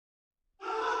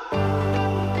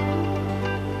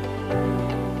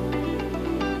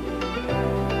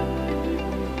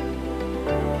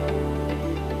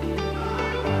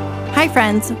Hi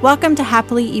friends, welcome to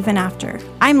Happily Even After.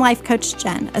 I'm Life Coach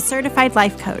Jen, a certified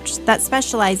life coach that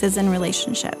specializes in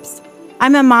relationships.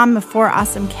 I'm a mom of 4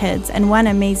 awesome kids and 1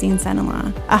 amazing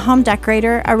son-in-law, a home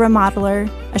decorator, a remodeler,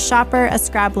 a shopper, a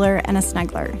scrabbler, and a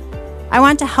snuggler. I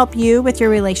want to help you with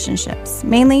your relationships,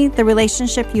 mainly the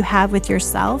relationship you have with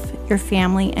yourself, your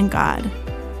family, and God.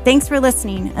 Thanks for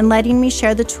listening and letting me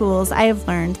share the tools I have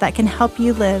learned that can help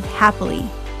you live happily,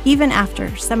 even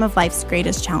after some of life's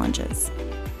greatest challenges.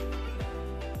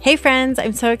 Hey friends,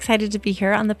 I'm so excited to be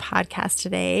here on the podcast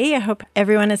today. I hope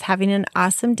everyone is having an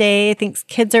awesome day. I think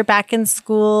kids are back in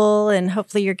school and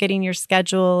hopefully you're getting your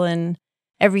schedule and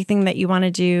everything that you want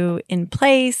to do in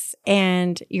place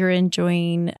and you're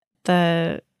enjoying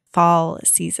the fall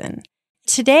season.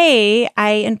 Today, I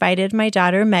invited my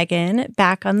daughter Meghan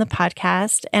back on the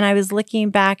podcast and I was looking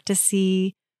back to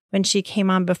see when she came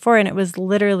on before and it was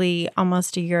literally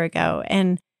almost a year ago.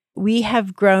 And we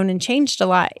have grown and changed a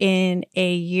lot in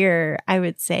a year, I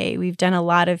would say. We've done a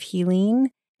lot of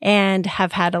healing and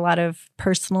have had a lot of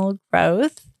personal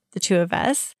growth, the two of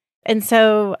us. And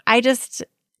so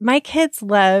my kids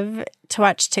love to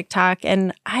watch TikTok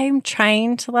and I'm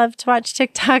trying to love to watch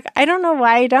TikTok. I don't know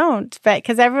why I don't, but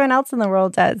because everyone else in the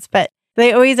world does, but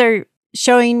they always are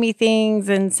showing me things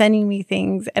and sending me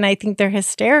things and I think they're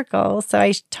hysterical. So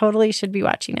I totally should be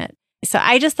watching it. So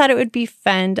I just thought it would be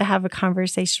fun to have a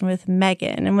conversation with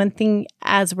Meghan. And one thing,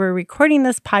 as we're recording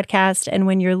this podcast and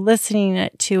when you're listening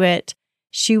to it,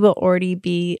 she will already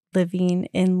be living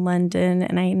in London.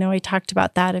 And I know I talked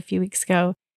about that a few weeks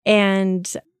ago.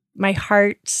 And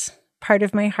part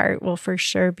of my heart will for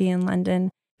sure be in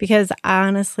London because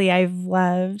honestly, I've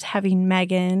loved having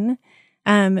Meghan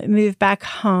move back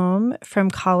home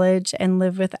from college and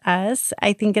live with us.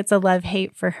 I think it's a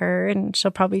love-hate for her and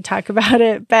she'll probably talk about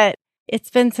it, but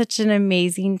it's been such an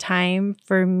amazing time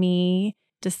for me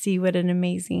to see what an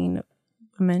amazing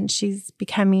woman she's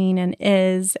becoming and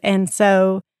is. And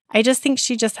so I just think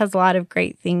she just has a lot of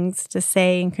great things to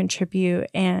say and contribute.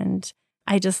 And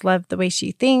I just love the way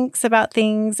she thinks about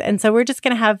things. And so we're just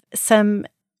going to have some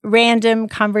random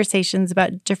conversations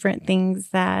about different things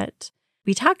that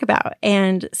we talk about.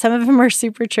 And some of them are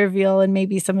super trivial and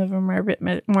maybe some of them are a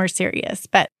bit more serious.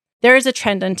 But there is a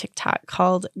trend on TikTok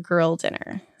called girl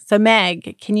dinner. So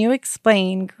Meg, can you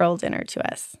explain girl dinner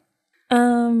to us?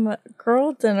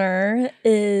 Girl dinner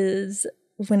is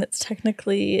when it's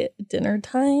technically dinner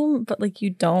time, but like you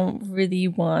don't really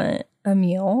want a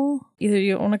meal. Either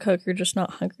you don't want to cook, you're just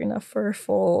not hungry enough for a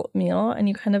full meal, and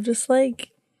you kind of just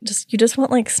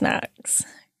want like snacks.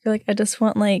 You're like, I just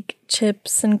want like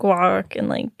chips and guac and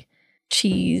like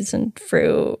cheese and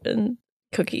fruit and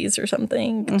cookies or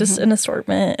something. Mm-hmm. Just an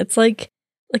assortment. It's like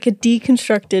a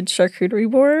deconstructed charcuterie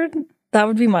board. That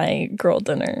would be my girl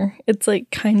dinner. It's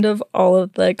like kind of all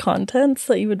of the contents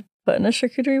that you would put in a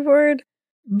charcuterie board,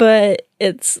 but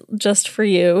it's just for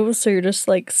you. So you're just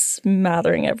like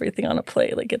smattering everything on a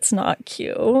plate. Like it's not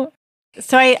cute.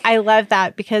 So I love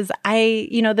that because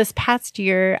this past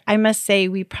year, I must say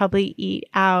we probably eat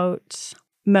out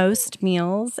most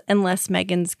meals unless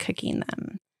Meghan's cooking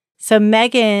them. So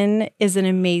Meghan is an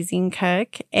amazing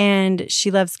cook and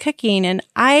she loves cooking and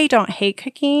I don't hate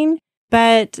cooking,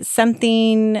 but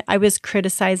something I was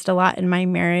criticized a lot in my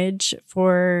marriage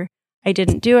for I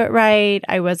didn't do it right.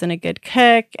 I wasn't a good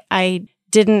cook. I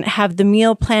didn't have the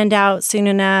meal planned out soon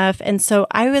enough. And so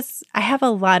I have a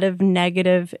lot of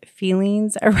negative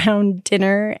feelings around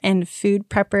dinner and food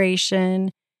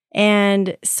preparation.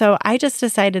 And so I just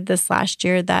decided this last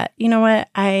year that, you know what,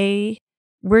 I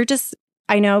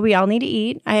know we all need to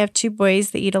eat. I have 2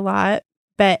 boys that eat a lot,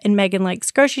 and Meghan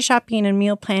likes grocery shopping and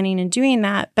meal planning and doing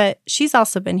that, but she's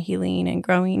also been healing and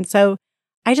growing. So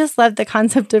I just love the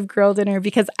concept of girl dinner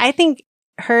because I think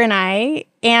her and I,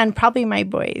 and probably my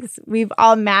boys, we've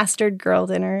all mastered girl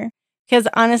dinner because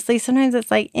honestly, sometimes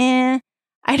it's like,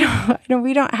 I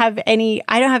don't have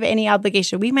any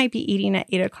obligation. We might be eating at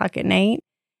 8:00 at night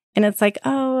and it's like,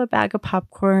 oh, a bag of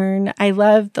popcorn. I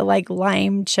love the like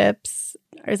lime chips.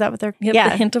 Or is that what they're? Yeah,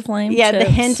 the hint of lime. Yeah, chips.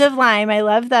 The hint of lime. I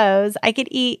love those. I could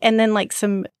eat and then like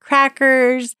some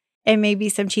crackers and maybe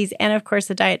some cheese and of course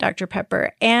a Diet Dr.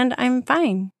 Pepper and I'm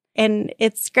fine. And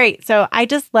it's great. So I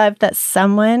just love that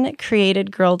someone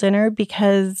created girl dinner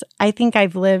because I think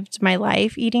I've lived my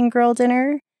life eating girl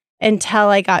dinner until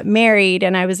I got married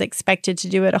and I was expected to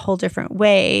do it a whole different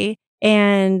way.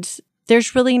 And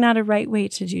there's really not a right way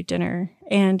to do dinner.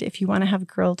 And if you want to have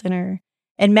girl dinner,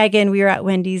 and Meghan, we were at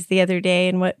Wendy's the other day.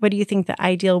 And what do you think the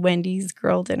ideal Wendy's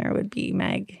girl dinner would be,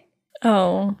 Meg?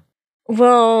 Oh,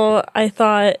 well, I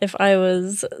thought if I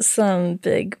was some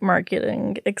big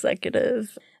marketing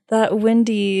executive that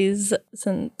Wendy's,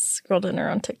 since girl dinner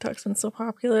on TikTok's been so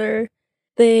popular,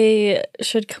 they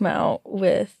should come out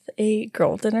with a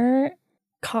girl dinner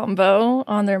combo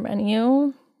on their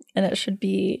menu, and it should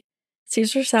be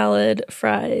Caesar salad,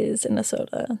 fries, and a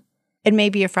soda. And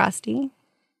maybe a Frosty.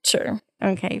 Sure.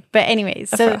 Okay. But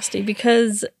anyways. A Frosty,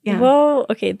 because, well,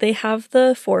 okay, they have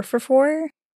the 4 for $4.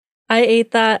 I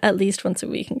ate that at least once a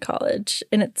week in college,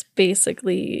 and it's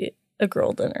basically a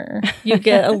girl dinner. You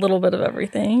get a little bit of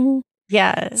everything.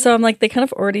 Yeah. So I'm like, they kind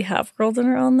of already have girl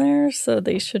dinner on there, so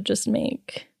they should just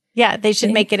make... Yeah, they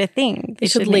should make it a thing. They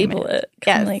should label it.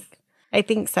 Yes, I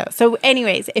think so. So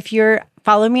anyways, if you're...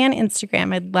 Follow me on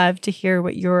Instagram. I'd love to hear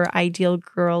what your ideal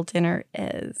girl dinner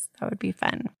is. That would be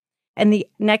fun. And the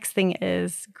next thing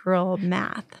is girl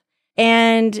math.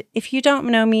 And if you don't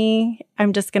know me,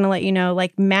 I'm just going to let you know,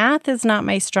 like, math is not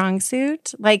my strong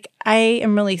suit. Like, I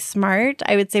am really smart,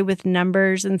 I would say, with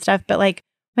numbers and stuff. But like,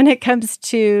 when it comes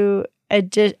to,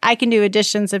 I can do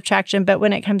addition, subtraction. But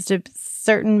when it comes to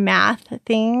certain math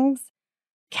things,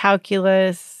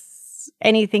 calculus,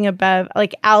 anything above,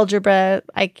 like algebra,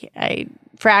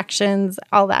 fractions,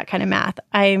 all that kind of math,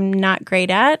 I'm not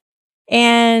great at.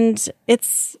 And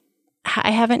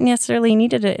I haven't necessarily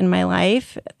needed it in my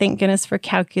life. Thank goodness for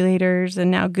calculators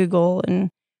and now Google, and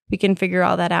we can figure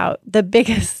all that out. The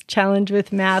biggest challenge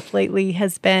with math lately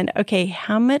has been, okay,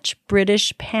 how much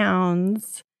British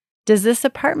pounds does this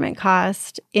apartment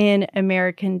cost in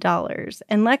American dollars?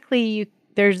 And luckily,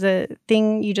 there's a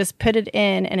thing, you just put it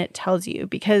in and it tells you,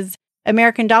 because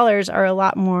American dollars are a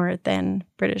lot more than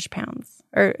British pounds,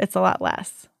 or it's a lot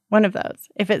less. One of those.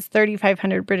 If it's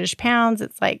 3,500 British pounds,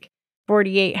 it's like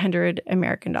 4,800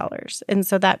 American dollars. And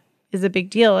so that is a big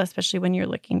deal, especially when you're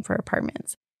looking for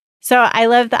apartments. So I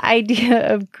love the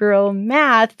idea of girl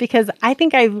math, because I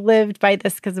think I've lived by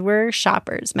this, because we're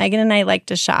shoppers. Meghan and I like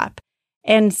to shop.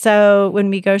 And so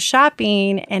when we go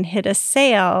shopping and hit a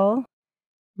sale,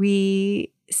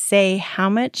 we say, how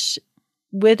much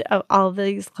would all of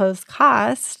these clothes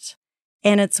cost?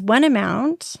 And it's one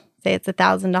amount, say it's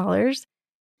 $1,000,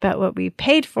 but what we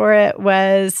paid for it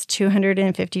was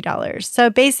 $250. So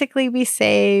basically we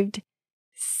saved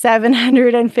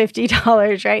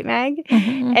 $750, right, Meg?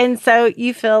 Mm-hmm. And so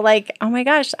you feel like, oh my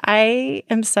gosh, I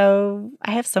have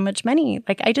so much money.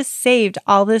 Like, I just saved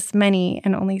all this money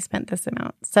and only spent this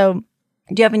amount. So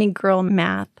do you have any girl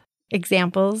math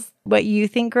examples? What you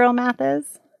think girl math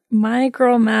is? My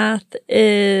girl math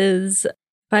is,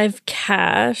 if I have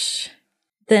cash,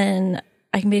 then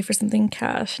I can pay for something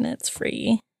cash and it's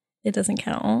free. It doesn't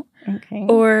count. Okay.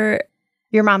 Or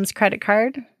your mom's credit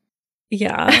card?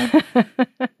 Yeah.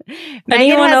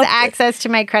 Meghan has access to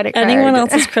my credit card. Anyone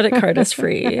else's credit card is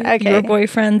free. Okay. Your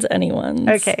boyfriend's, anyone's.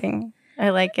 Okay. I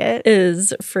like it.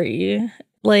 Is free.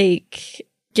 Like,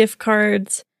 gift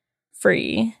cards,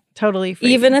 free. Totally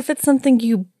free. Even if it's something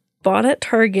you bought at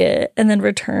Target and then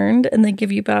returned and they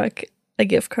give you back a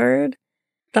gift card,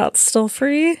 that's still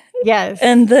free. Yes.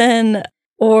 And then,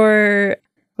 or...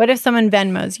 What if someone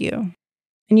Venmos you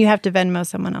and you have to Venmo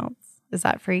someone else? Is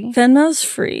that free? Venmo's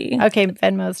free. Okay,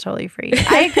 Venmo's totally free.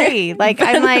 I agree. Like,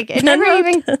 I'm like, it never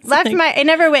even left it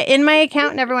never went in my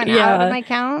account, never went out of my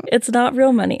account. It's not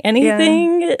real money.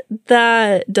 Anything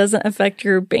that doesn't affect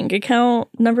your bank account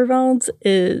number balance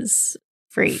is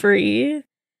free.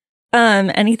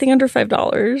 Anything under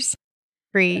 $5,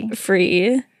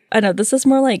 free. I know this is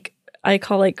more like, I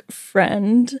call like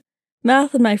friend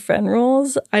math and my friend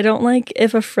rules. I don't like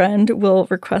if a friend will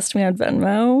request me on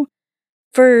Venmo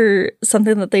for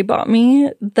something that they bought me,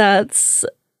 that's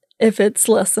if it's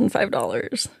less than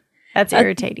 $5. That's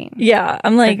irritating. Yeah.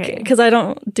 I'm like, because I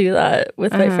don't do that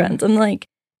with my friends. I'm like,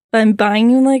 if I'm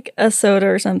buying you like a soda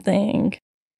or something, if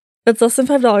it's less than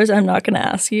 $5, I'm not going to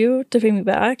ask you to pay me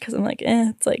back, because I'm like,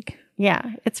 it's like...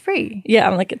 Yeah, it's free. Yeah,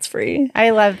 I'm like, it's free.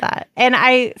 I love that. And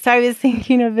I was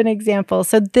thinking of an example.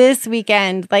 So this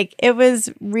weekend, like, it was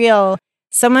real.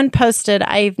 Someone posted,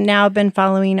 I've now been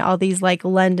following all these like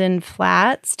London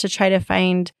flats to try to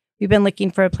find, we've been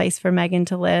looking for a place for Meghan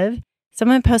to live.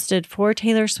 Someone posted 4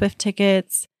 Taylor Swift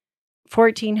tickets,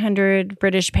 1,400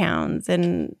 British pounds.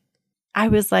 And I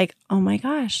was like, oh my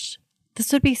gosh,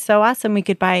 this would be so awesome. We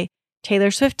could buy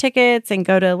Taylor Swift tickets and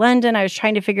go to London. I was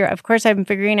trying to figure, of course, I'm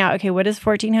figuring out, okay, what is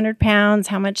 1,400 pounds?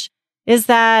 How much is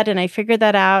that? And I figured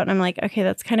that out. And I'm like, okay,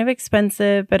 that's kind of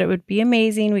expensive, but it would be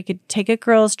amazing. We could take a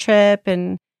girls trip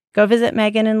and go visit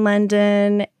Meghan in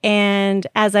London. And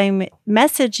as I'm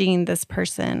messaging this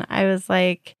person, I was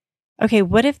like, okay,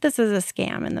 what if this is a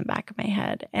scam in the back of my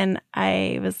head? And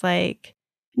I was like,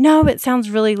 no, it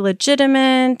sounds really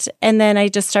legitimate. And then I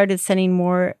just started sending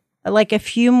more, like a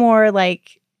few more,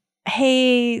 like,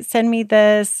 hey, send me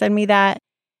this, send me that.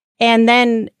 And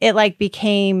then it like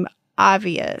became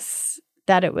obvious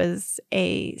that it was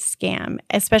a scam,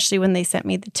 especially when they sent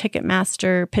me the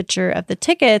Ticketmaster picture of the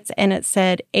tickets and it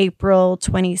said April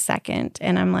 22nd.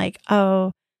 And I'm like,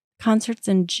 oh, concert's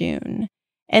in June.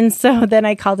 And so then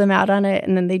I called them out on it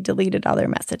and then they deleted all their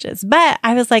messages. But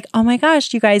I was like, oh my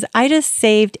gosh, you guys, I just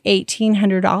saved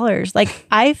 $1,800. Like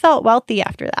I felt wealthy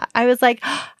after that. I was like,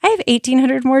 oh, I have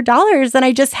 $1,800 more than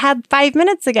I just had 5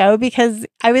 minutes ago because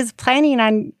I was planning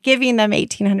on giving them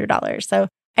 $1,800. So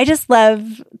I just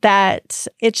love that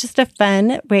it's just a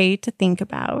fun way to think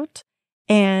about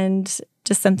and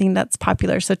just something that's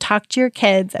popular. So talk to your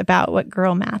kids about what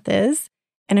girl math is.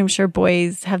 And I'm sure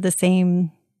boys have the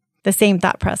same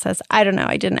thought process. I don't know.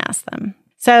 I didn't ask them.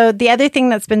 So the other thing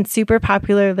that's been super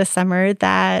popular this summer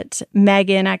that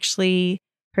Meghan actually,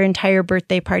 her entire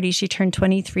birthday party, she turned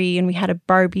 23 and we had a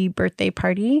Barbie birthday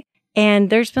party. And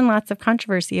there's been lots of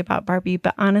controversy about Barbie,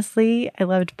 but honestly, I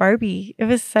loved Barbie. It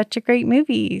was such a great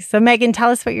movie. So Meghan,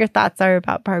 tell us what your thoughts are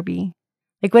about Barbie.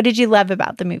 Like, what did you love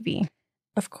about the movie?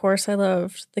 Of course, I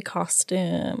loved the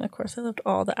costume. Of course, I loved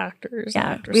all the actors. Yeah,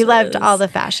 and actresses. we loved all the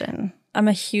fashion. I'm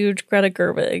a huge Greta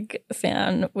Gerwig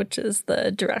fan, which is the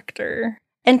director.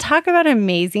 And talk about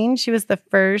amazing. She was the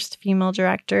first female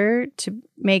director to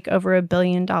make over $1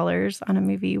 billion on a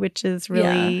movie, which is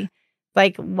really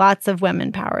like lots of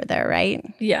women power there, right?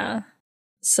 Yeah.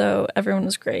 So everyone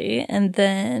was great. And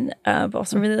then I've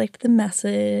also really liked the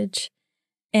message.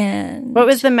 And what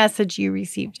was the message you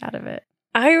received out of it?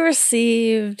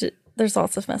 There's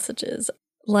lots of messages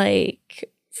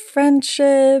like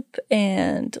friendship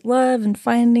and love and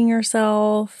finding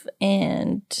yourself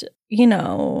and, you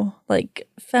know, like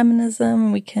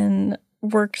feminism. We can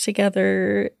work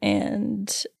together.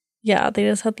 And yeah, they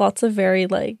just had lots of very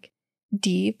like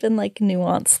deep and like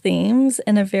nuanced themes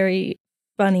in a very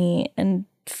funny and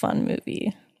fun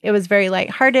movie. It was very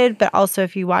lighthearted, but also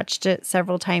if you watched it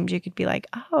several times, you could be like,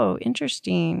 oh,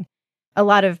 interesting. A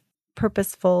lot of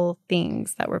purposeful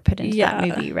things that were put into that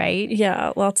movie, right?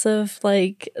 Yeah, lots of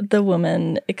like the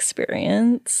woman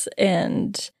experience.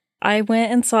 And I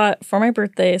went and saw it for my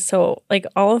birthday. So like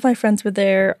all of my friends were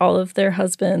there, all of their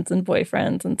husbands and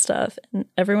boyfriends and stuff, and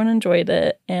everyone enjoyed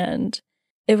it. And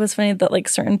it was funny that like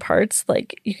certain parts,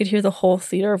 like you could hear the whole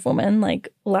theater of women like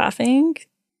laughing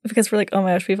because we're like, oh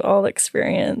my gosh, we've all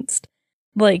experienced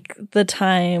like the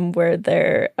time where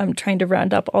they're trying to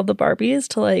round up all the Barbies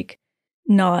to like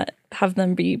not have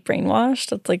them be brainwashed.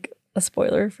 That's like a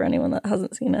spoiler for anyone that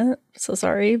hasn't seen it. So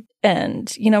sorry.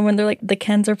 And, you know, when they're like, the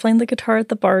Kens are playing the guitar at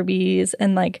the Barbies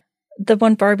and like the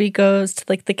one Barbie goes to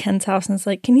like the Ken's house and is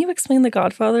like, can you explain The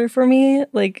Godfather for me?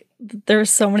 Like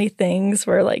there's so many things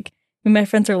where like my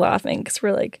friends are laughing because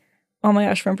we're like, oh my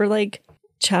gosh, remember like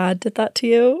Chad did that to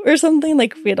you or something?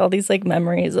 Like we had all these like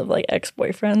memories of like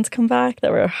ex-boyfriends come back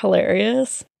that were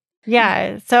hilarious.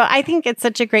 Yeah. So I think it's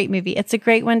such a great movie. It's a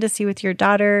great one to see with your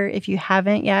daughter if you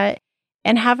haven't yet,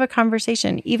 and have a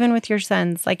conversation, even with your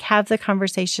sons, like have the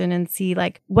conversation and see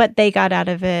like what they got out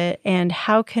of it and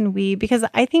how can we, because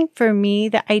I think for me,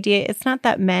 the idea, it's not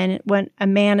that when a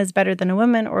man is better than a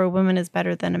woman or a woman is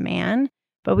better than a man,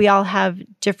 but we all have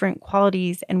different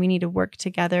qualities and we need to work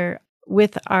together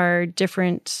with our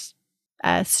different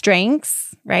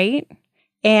strengths, right?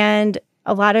 And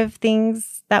a lot of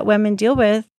things that women deal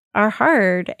with are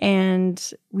hard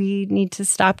and we need to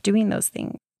stop doing those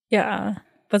things. Yeah.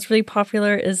 What's really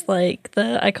popular is like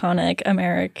the iconic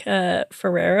America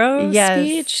Ferrero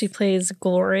speech. She plays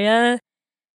Gloria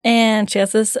and she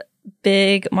has this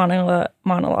big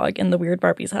monologue in the Weird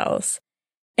Barbie's house.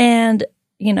 And,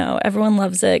 you know, everyone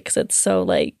loves it because it's so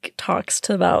like talks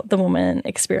about the woman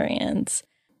experience.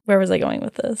 Where was I going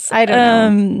with this? I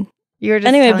don't know. You were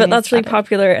just anyway, but that's really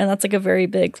popular, and that's like a very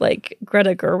big like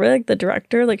Greta Gerwig, the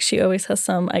director. Like she always has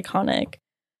some iconic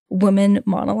woman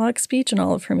monologue speech in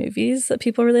all of her movies that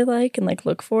people really like and like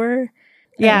look for.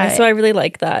 Yeah, anyway, so I really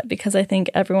like that because I think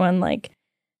everyone like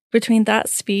between that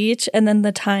speech and then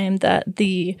the time that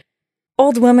the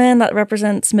old woman that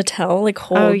represents Mattel like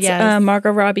holds Margot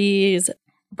Robbie's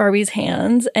Barbie's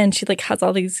hands, and she like has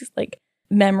all these like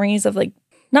memories of like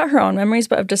not her own memories,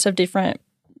 but of just of different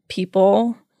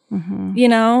people. Mm-hmm. You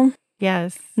know?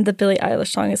 Yes. The Billie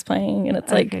Eilish song is playing and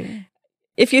it's like,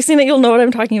 if you've seen it, you'll know what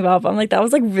I'm talking about. But I'm like, that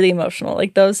was like really emotional.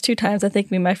 Like those 2 times, I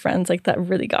think me and my friends, like that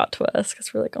really got to us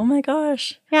because we're like, oh my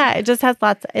gosh. Yeah, it just has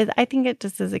I think it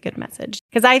just is a good message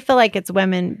because I feel like it's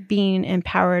women being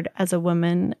empowered as a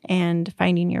woman and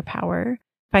finding your power,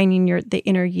 finding the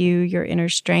inner you, your inner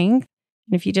strength.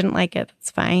 And if you didn't like it,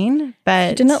 that's fine.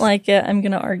 But if you didn't like it, I'm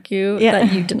going to argue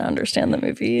that you didn't understand the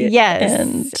movie.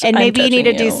 Yes. And maybe you need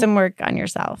to do some work on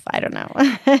yourself. I don't know.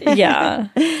 Yeah.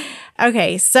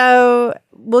 Okay, so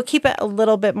we'll keep it a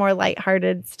little bit more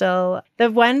lighthearted still.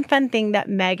 The one fun thing that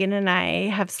Megan and I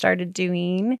have started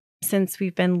doing since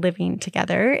we've been living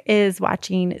together is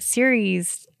watching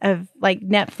series of like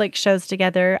Netflix shows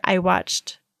together. I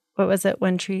watched, what was it,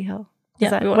 One Tree Hill? We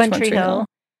watched One Tree Hill.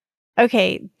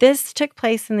 Okay, this took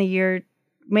place in the year,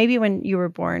 maybe when you were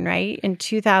born, right? In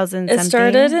 2000 something. It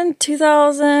started in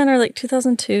 2000 or like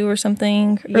 2002 or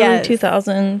something, early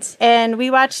 2000s. And we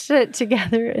watched it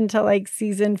together until like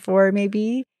season 4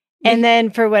 maybe. And then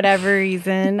for whatever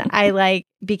reason, I like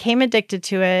became addicted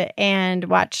to it and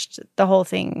watched the whole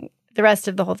thing, the rest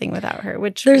of the whole thing without her,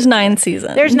 which there's 9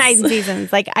 seasons. There's 9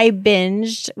 seasons. Like I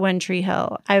binged One Tree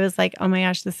Hill. I was like, oh my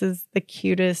gosh, this is the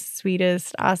cutest,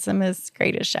 sweetest, awesomest,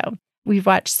 greatest show. We've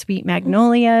watched Sweet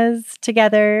Magnolias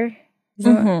together.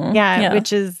 Yeah,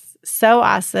 which is so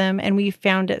awesome. And we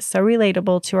found it so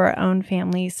relatable to our own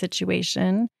family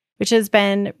situation, which has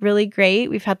been really great.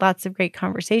 We've had lots of great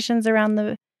conversations around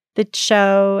the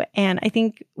show. And I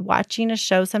think watching a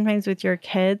show sometimes with your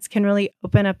kids can really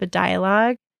open up a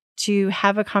dialogue to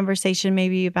have a conversation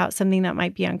maybe about something that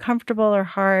might be uncomfortable or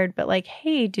hard, but like,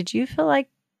 hey, did you feel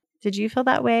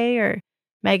that way? Or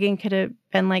Meghan could have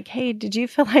been like, hey, did you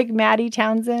feel like Maddie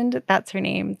Townsend? That's her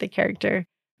name, the character.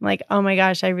 I'm like, oh my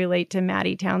gosh, I relate to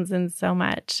Maddie Townsend so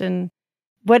much. And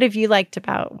what have you liked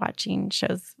about watching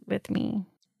shows with me?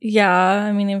 Yeah,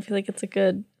 I mean, I feel like it's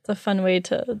a fun way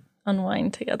to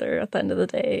unwind together at the end of the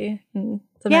day. And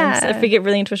sometimes if we get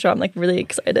really into a show, I'm like really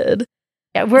excited.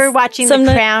 Yeah, we're watching The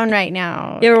Crown right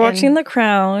now. Yeah, we're watching The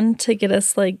Crown to get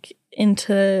us like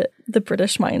into the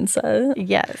British mindset.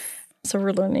 Yes. So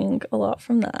we're learning a lot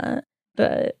from that.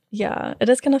 But yeah, it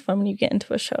is kind of fun when you get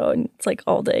into a show and it's like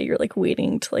all day you're like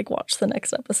waiting to like watch the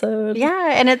next episode.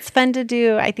 Yeah, and it's fun to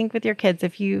do, I think, with your kids.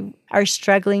 If you are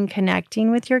struggling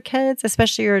connecting with your kids,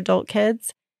 especially your adult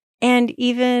kids, and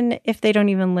even if they don't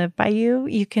even live by you,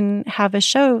 you can have a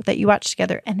show that you watch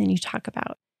together and then you talk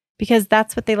about. Because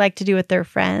that's what they like to do with their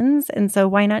friends. And so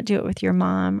why not do it with your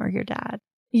mom or your dad?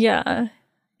 Yeah. I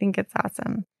think it's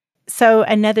awesome. So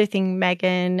another thing,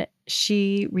 Meghan,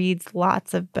 she reads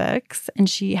lots of books and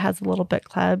she has a little book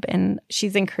club and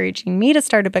she's encouraging me to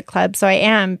start a book club. So I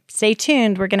am. Stay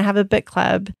tuned. We're going to have a book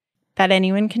club that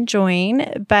anyone can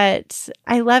join. But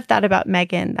I love that about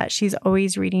Meghan, that she's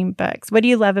always reading books. What do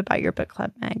you love about your book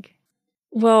club, Meg?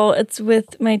 Well, it's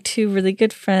with my 2 really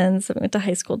good friends that we went to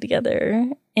high school together.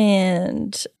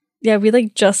 And yeah, we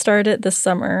like just started this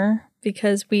summer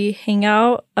because we hang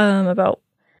out about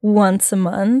once a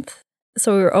month.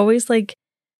 So we were always like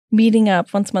meeting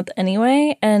up once a month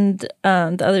anyway. And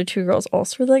the other 2 girls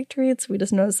also really like to read. So we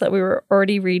just noticed that we were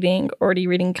already reading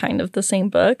kind of the same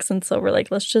books. And so we're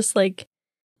like, let's just like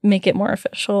make it more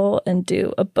official and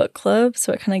do a book club.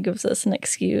 So it kind of gives us an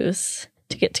excuse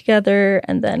to get together,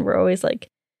 and then we're always like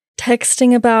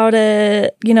texting about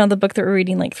it, you know, the book that we're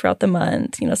reading like throughout the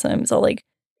month. You know, sometimes I'll like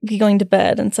be going to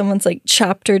bed and someone's like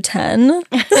chapter 10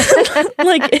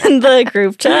 like in the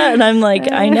group chat, and I'm like,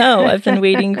 I know, I've been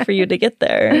waiting for you to get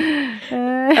there.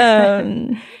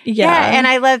 Yeah, and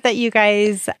I love that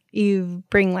you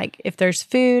bring like, if there's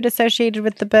food associated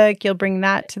with the book, you'll bring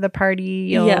that to the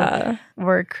party.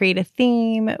 Or create a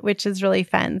theme, which is really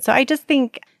fun. So I just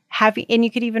think and you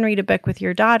could even read a book with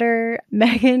your daughter.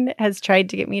 Meghan has tried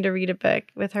to get me to read a book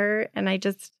with her. And I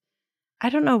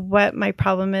don't know what my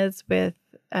problem is with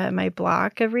my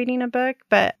block of reading a book,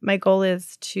 but my goal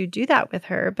is to do that with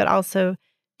her, but also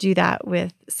do that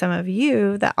with some of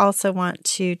you that also want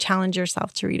to challenge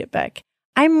yourself to read a book.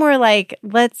 I'm more like,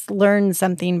 let's learn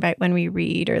something when we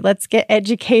read, or let's get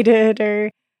educated,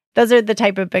 or those are the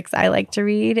type of books I like to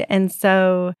read. And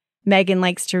so Meghan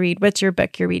likes to read. What's your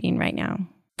book you're reading right now?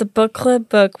 The book club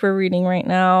book we're reading right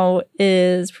now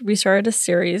we started a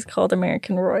series called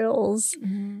American Royals.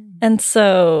 Mm-hmm. And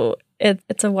so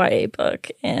it's a YA book,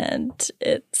 and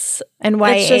YA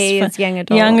is young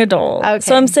adult. Young adult. Okay.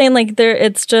 So I'm saying like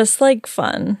it's just like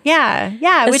fun. Yeah.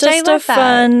 It's which just I love a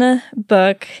fun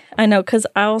book. I know, because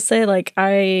I'll say like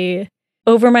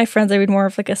over my friends, I read more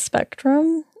of like a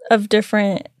spectrum of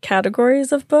different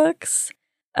categories of books.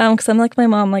 Because I'm like my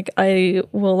mom, like I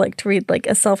will like to read like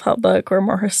a self-help book or a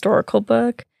more historical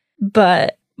book.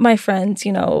 But my friends,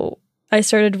 you know, I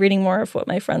started reading more of what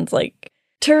my friends like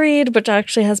to read, which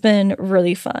actually has been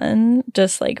really fun.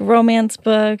 Just like romance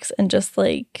books and just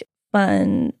like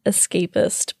fun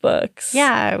escapist books.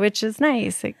 Yeah, which is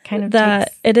nice. It kind of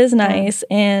it is nice.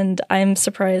 And I'm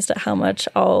surprised at how much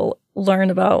I'll learn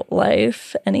about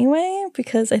life anyway,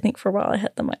 because I think for a while I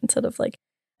had the mindset of like,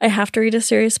 I have to read a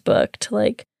serious book to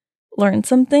like learn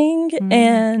something. Mm.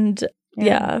 And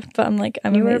Yeah, but I'm like,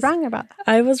 I'm You amazed. were wrong about that.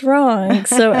 I was wrong.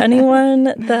 So anyone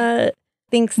that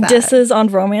thinks that disses on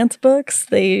romance books,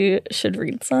 they should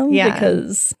read some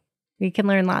because we can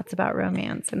learn lots about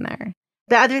romance in there.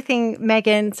 The other thing,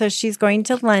 Meghan, so she's going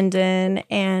to London,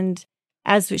 and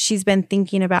as she's been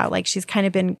thinking about, like, she's kind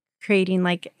of been creating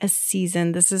like a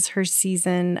season. This is her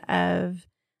season of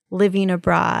living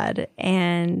abroad.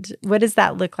 And what does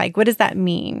that look like? What does that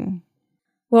mean?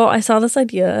 Well, I saw this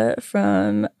idea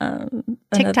from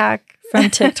TikTok.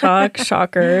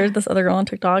 Shocker, this other girl on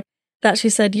TikTok, that she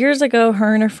said years ago,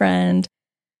 her and her friend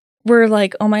were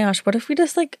like, oh my gosh, what if we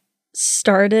just like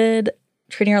started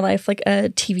treating our life like a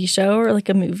TV show or like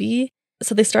a movie?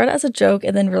 So they started as a joke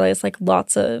and then realized like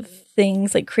lots of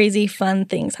things, like crazy fun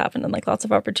things happened and like lots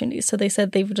of opportunities. So they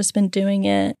said they've just been doing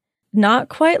it not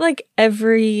quite like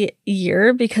every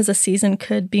year because a season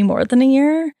could be more than a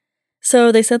year.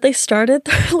 So they said they started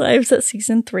their lives at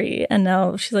season 3, and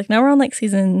now she's like, now we're on like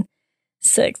season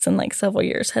 6 and like several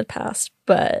years had passed.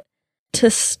 But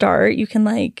to start, you can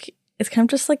like, it's kind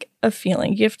of just like a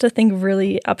feeling. You have to think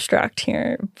really abstract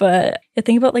here. But I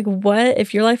think about like, what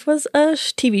if your life was a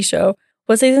TV show?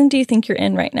 What season do you think you're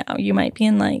in right now? You might be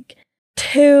in like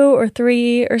 2 or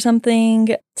 3 or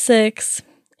something, 6,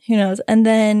 who knows? And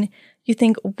then you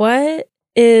think, what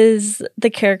is the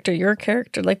character, your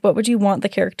character? Like, what would you want the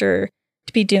character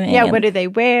to be doing? Yeah, and what do they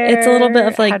wear? it's a little bit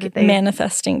of like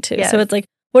manifesting too. Yes. So it's like,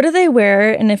 what do they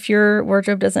wear? And if your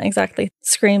wardrobe doesn't exactly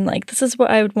scream like, this is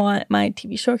what I would want my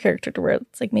TV show character to wear,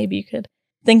 it's like, maybe you could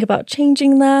think about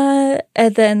changing that.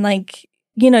 And then like,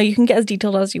 you know, you can get as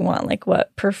detailed as you want, like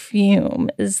what perfume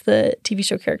is the TV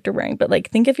show character wearing? But like,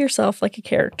 think of yourself like a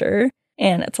character,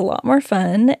 and it's a lot more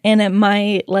fun. And it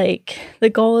might like, the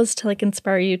goal is to like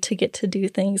inspire you to get to do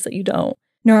things that you don't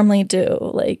normally do.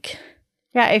 Like,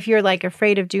 yeah, if you're like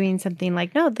afraid of doing something,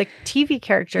 like, no, the TV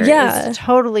character is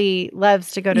totally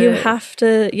loves to go to. You have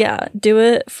to, do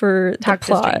it for talk the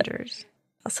plot. To strangers.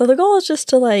 So the goal is just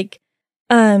to like,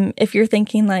 if you're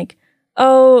thinking like,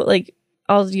 oh, like,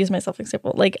 I'll use myself as an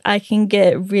example. Like, I can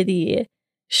get really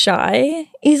shy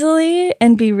easily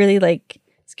and be really like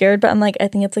scared, but I'm like, I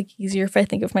think it's like easier if I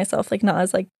think of myself like not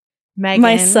as like Meghan.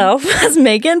 myself as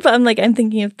Meghan, but I'm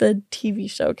thinking of the TV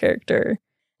show character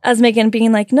as Meghan,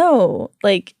 being like, no,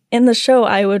 like in the show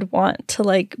I would want to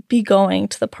like be going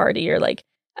to the party, or like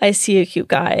I see a cute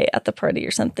guy at the party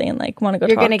or something and like want to go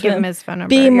You're talk gonna to give him, his phone number,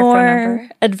 be your more phone number.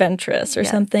 Adventurous or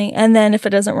something. And then if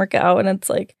it doesn't work out and it's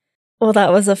like, well,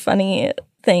 that was a funny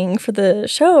thing for the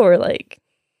show, or like,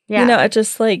 you know, it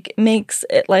just like makes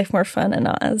it life more fun and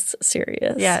not as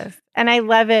serious. Yes. And I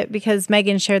love it because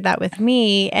Meghan shared that with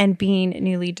me, and being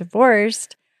newly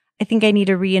divorced, I think I need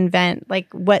to reinvent like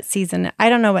what season. I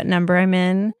don't know what number I'm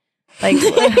in. Like,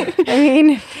 I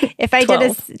mean, if I 12.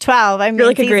 did a 12, I'm You're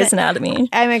like a Grey's Anatomy.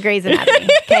 I'm a Grey's Anatomy.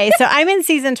 Okay. So I'm in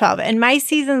season 12, and my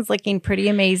season's looking pretty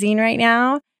amazing right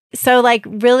now. So like,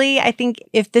 really, I think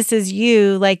if this is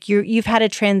you, like you've had a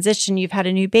transition, you've had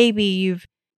a new baby, you've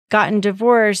gotten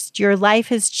divorced, your life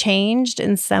has changed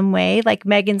in some way. Like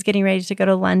Meghan's getting ready to go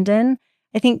to London.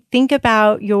 I think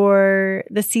about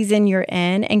the season you're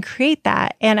in and create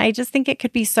that. And I just think it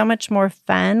could be so much more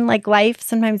fun. Like life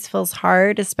sometimes feels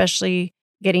hard, especially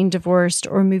getting divorced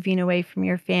or moving away from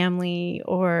your family.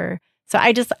 So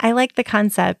I like the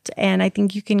concept, and I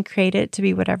think you can create it to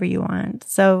be whatever you want.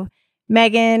 So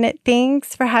Meghan,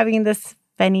 thanks for having this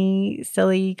funny,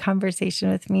 silly conversation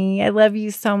with me. I love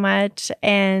you so much,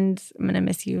 and I'm going to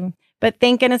miss you. But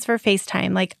thank goodness for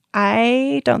FaceTime. Like,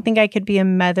 I don't think I could be a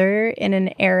mother in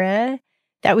an era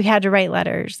that we had to write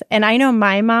letters. And I know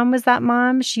my mom was that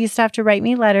mom. She used to have to write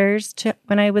me letters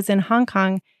when I was in Hong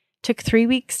Kong. Took 3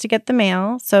 weeks to get the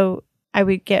mail. So I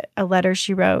would get a letter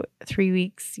she wrote 3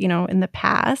 weeks, in the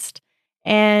past.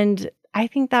 And I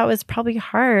think that was probably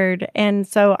hard. And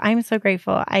so I'm so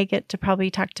grateful. I get to probably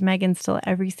talk to Meghan still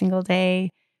every single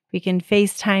day. We can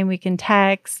FaceTime, we can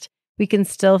text, we can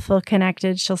still feel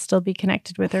connected. She'll still be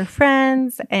connected with her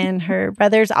friends and her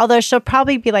brothers, although she'll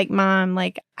probably be like, Mom,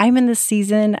 like I'm in the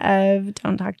season of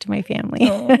don't talk to my family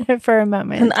for a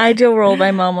moment. In an ideal world, my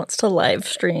mom wants to live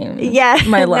stream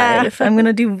my life. No. I'm going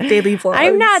to do daily vlogs.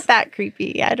 I'm not that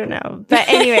creepy. I don't know. But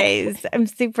anyways, I'm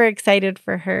super excited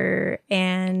for her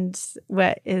and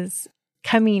what is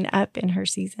coming up in her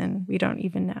season. We don't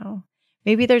even know.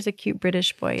 Maybe there's a cute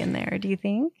British boy in there. Do you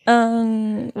think?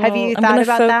 Well, have you thought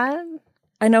about that?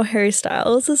 I know Harry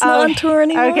Styles is not on tour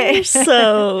anymore. Okay.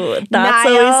 So that's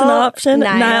always an option.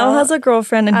 Niall has a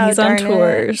girlfriend and he's on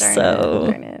tour.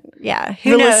 So yeah.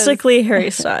 Realistically,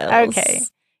 Harry Styles. Okay.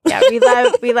 Yeah,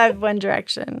 we love One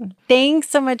Direction. Thanks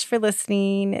so much for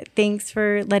listening. Thanks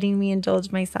for letting me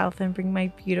indulge myself and bring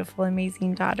my beautiful,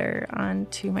 amazing daughter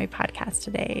onto my podcast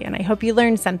today. And I hope you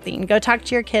learned something. Go talk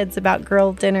to your kids about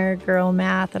girl dinner, girl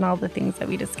math, and all the things that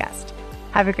we discussed.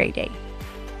 Have a great day.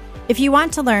 If you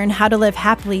want to learn how to live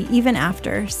happily even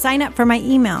after, sign up for my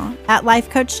email at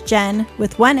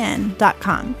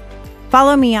lifecoachjen.com.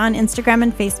 Follow me on Instagram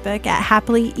and Facebook at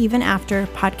Happily Even After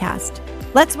Podcast.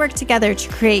 Let's work together to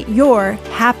create your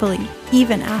happily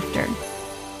even after.